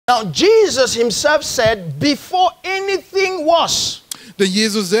Now, Jesus himself said, before anything was, Denn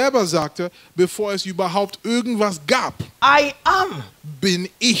Jesus selber sagte, bevor es überhaupt irgendwas gab, I am. bin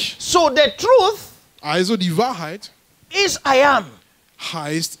ich. So the truth Also die Wahrheit is I am.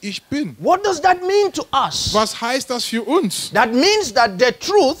 heißt, ich bin. What does that mean to us? Was heißt das für uns? That means that the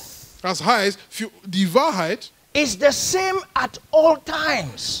truth Das heißt, für die Wahrheit is the same at all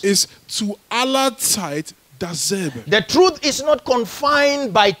times. ist zu aller Zeit dasselbe. The truth is not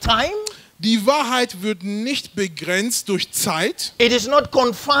confined by time. Die Wahrheit wird nicht begrenzt durch Zeit. It is not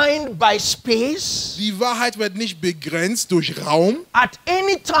confined by space. Die Wahrheit wird nicht begrenzt durch Raum. At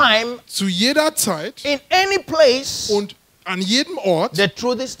any time, Zu jeder Zeit in any place, und an jedem Ort, the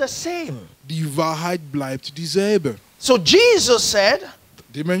truth is the same. die Wahrheit bleibt dieselbe. So Jesus said,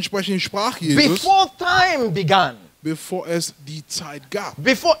 Dementsprechend sprach Jesus, before time began, bevor es die Zeit gab,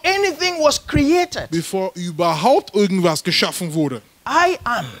 before anything was created, bevor überhaupt irgendwas geschaffen wurde, I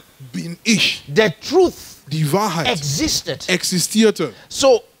am. bin ich. The truth Die Wahrheit existed. existierte.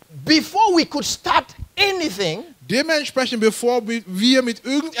 So before we could start anything, Dementsprechend, bevor wir mit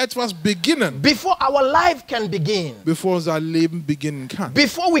irgendetwas beginnen, before our life can begin, bevor unser Leben beginnen kann,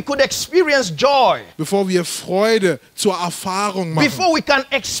 before we could experience joy, bevor wir Freude zur Erfahrung machen, before we can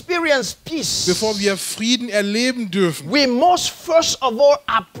experience peace, bevor wir Frieden erleben dürfen, we must first of all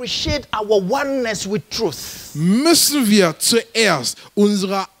appreciate our oneness with truth. müssen wir zuerst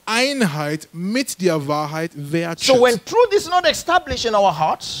unsere Einheit mit der Wahrheit So wertschätzen. when truth is not established in our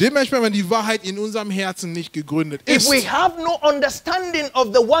hearts, Dementsprechend, wenn die Wahrheit in unserem Herzen nicht gegründet if ist, we have no understanding of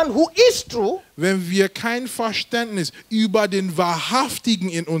the one who is true, wenn wir kein Verständnis über den Wahrhaftigen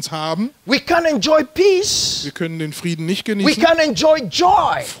in uns haben, we can enjoy peace, wir können den Frieden nicht we genießen, can enjoy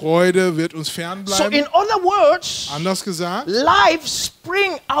joy. Freude wird uns So fernbleiben. in other words, Anders gesagt, life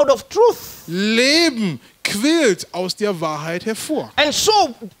spring out of truth. Leben quillt aus der Wahrheit hervor. And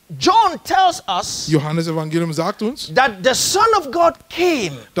so John tells us Johannes Evangelium sagt uns, that the Son of God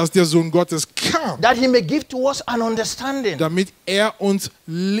came dass der Sohn Gottes kam, that he may give to us an understanding. damit er uns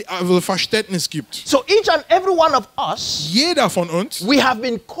Verständnis gibt. So each and every one of us, Jeder von uns, we have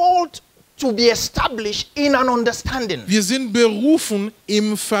been called to be established in an understanding. wir sind berufen,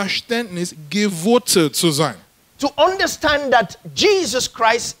 im Verständnis gewurzelt zu sein. To understand that Jesus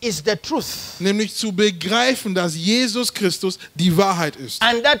Christ is the truth. Nämlich zu begreifen, dass Jesus Christus die Wahrheit ist.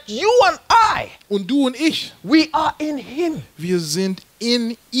 And that you and I, Und du und ich, we are in him. wir sind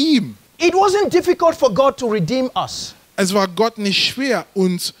in ihm. It wasn't difficult for God to redeem us Es war Gott nicht schwer,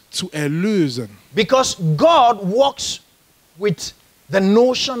 uns zu erlösen. because God walks with the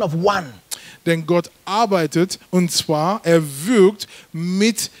notion of one. Denn Gott arbeitet, und zwar, er wirkt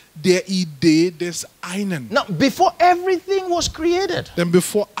mit der Idee des einen. Now, before everything was created, Denn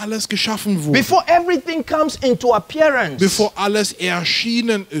bevor alles geschaffen wurde, before everything comes into appearance, bevor alles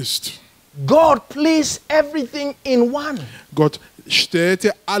erschienen ist, God placed everything in one. Gott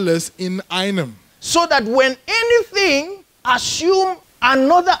stellte alles in einem. So that when anything assumes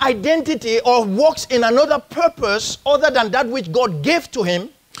another identity or works in another purpose other than that which God gave to him,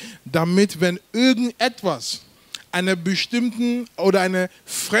 Damit, wenn irgendetwas einer bestimmten oder einer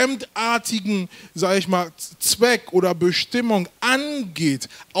fremdartigen, sage ich mal, Zweck oder Bestimmung angeht,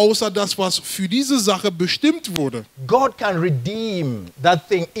 außer das, was für diese Sache bestimmt wurde, God can redeem that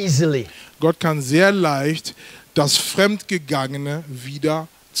thing easily Gott kann sehr leicht das Fremdgegangene wieder by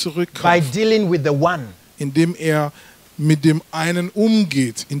zurückkaufen, dealing with the one. indem er mit dem einen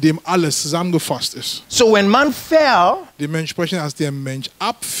umgeht, in dem alles zusammengefasst ist. So when man fell, Dementsprechend, als der Mensch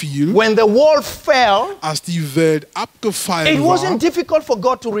abfiel, when the world fell, als die Welt it abgefallen wasn't war, difficult for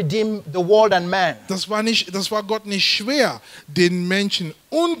God to redeem the world and man. das war Gott nicht schwer, den Menschen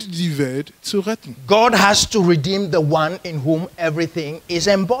und die Welt zu retten. God has to redeem the one in whom everything is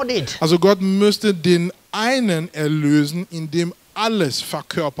embodied. Also Gott müsste den einen erlösen, in dem alles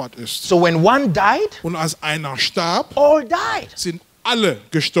verkörpert ist. So when one died, Und als einer starb, all died sind alle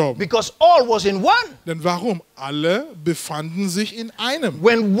gestorben. because all was in one. Denn warum? Alle befanden sich in einem.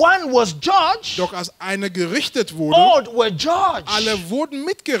 When one was judged, Doch als einer gerichtet wurde, all were judged. alle wurden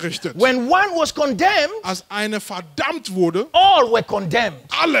mitgerichtet. When one was condemned, Als einer verdammt wurde, all were condemned.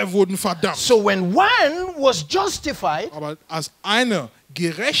 alle wurden verdammt. So when one was justified, Aber als einer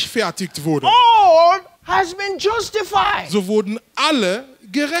gerechtfertigt wurde, all has been justified. so wurden alle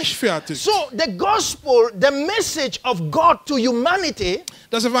gerechtfertigt. So the gospel, the message of God to humanity,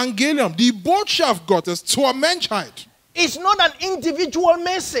 Das Evangelium, die Botschaft Gottes zur Menschheit, is not an individual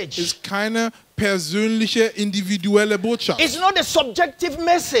message. ist keine persönliche, individuelle Botschaft. It's not a subjective Es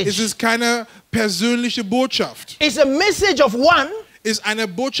message. ist keine persönliche Botschaft. It's a message of one Es ist eine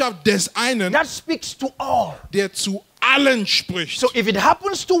Botschaft des einen, that speaks to all. der zu allen spricht. So if it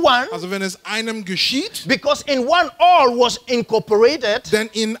happens to one, Also wenn es einem geschieht, because in one all was incorporated, denn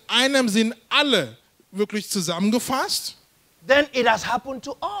in einem sind alle wirklich zusammengefasst, then it has happened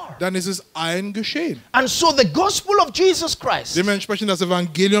to all. dann ist es allen geschehen. And so the gospel of Jesus Christ Dementsprechend das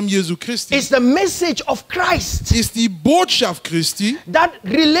Evangelium Jesu Christi is the message of Christ ist die Botschaft Christi, that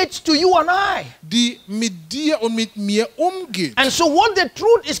relates to you and I. die mit dir und mit mir umgeht. And so what the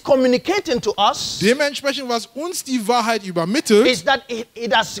truth is communicating to us Dementsprechend, was uns die Wahrheit übermittelt, is that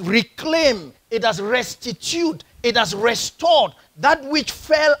it has reclaimed, it has restituted, it has restored that which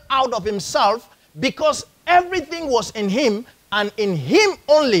fell out of himself, because everything was in him, and in him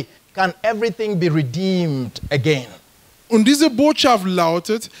only can everything be redeemed again. und diese Botschaft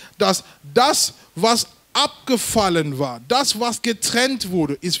lautet, dass das, was abgefallen war, das, was getrennt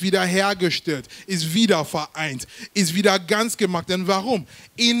wurde, ist wiederhergestellt, ist wieder vereint, ist wieder ganz gemacht. Denn warum?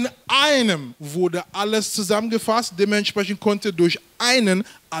 In einem wurde alles zusammengefasst, dementsprechend konnte durch einen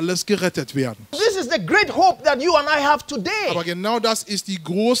alles gerettet werden. This is the great hope that you and I have today. Aber genau das ist die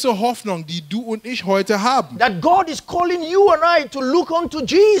große Hoffnung, die du und ich heute haben. That God is calling you and I to look unto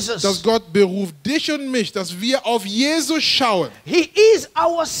Jesus. Dass Gott beruft dich und mich, dass wir auf Jesus schauen. He is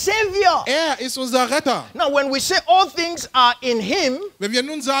our Savior. Er ist unser Retter. Now, when we say all things are in Him, Wenn wir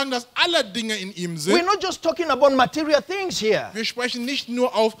nun sagen, dass alle Dinge in ihm we're sind, not just talking about material things here. wir sprechen nicht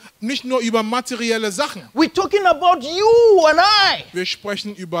nur über materielle Sachen. We're talking about you and I. Wir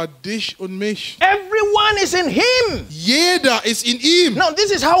sprechen über dich und mich. Everyone is in Him. Jeder ist in ihm. Now,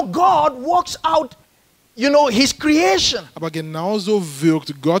 this is how God works out, His creation. Aber genauso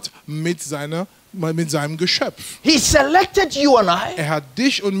wirkt Gott mit seinem Geschöpf. He selected you and I. Er hat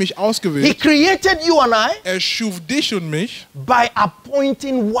dich und mich He ausgewählt. created you and I Er schuf dich und mich, by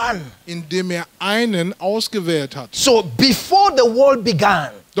appointing one. indem er einen ausgewählt hat. So, before the world began,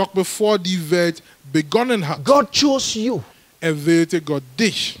 Doch bevor die Welt begonnen hat, God chose you erwählte Gott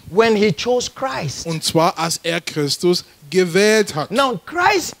dich. when He chose Christ. Und zwar, als er Christus gewählt hat. Now,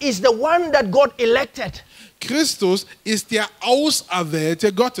 Christ is the one that God elected. Christus ist der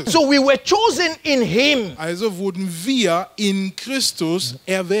Auserwählte Gottes. So we were chosen in Him Also wurden wir in Christus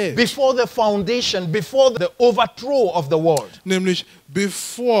erwählt. before the foundation, before the overthrow of the world. Nämlich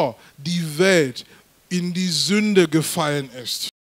bevor die Welt in die Sünde gefallen ist.